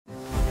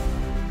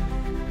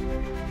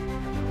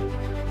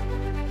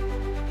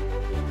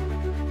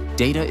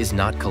Data is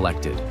not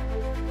collected,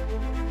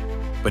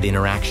 but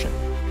interaction.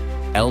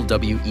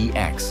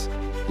 LWEX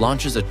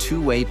launches a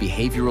two-way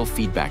behavioral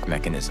feedback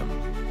mechanism.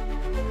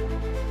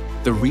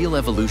 The real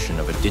evolution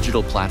of a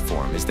digital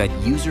platform is that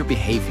user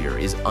behavior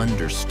is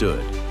understood.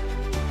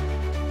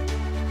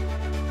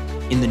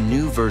 In the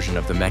new version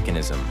of the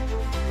mechanism,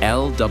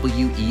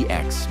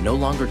 LWEX no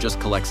longer just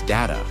collects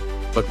data,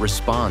 but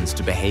responds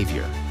to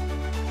behavior.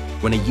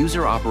 When a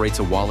user operates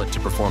a wallet to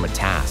perform a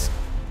task,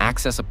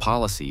 access a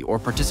policy, or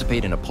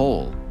participate in a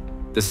poll,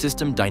 the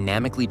system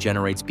dynamically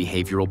generates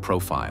behavioral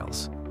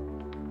profiles.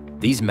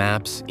 These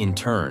maps, in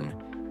turn,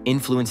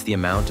 influence the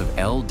amount of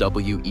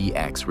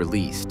LWEX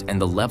released and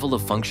the level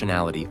of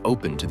functionality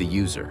open to the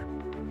user.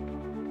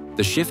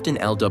 The shift in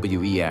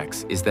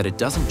LWEX is that it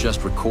doesn't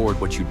just record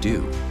what you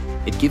do,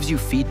 it gives you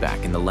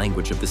feedback in the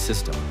language of the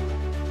system.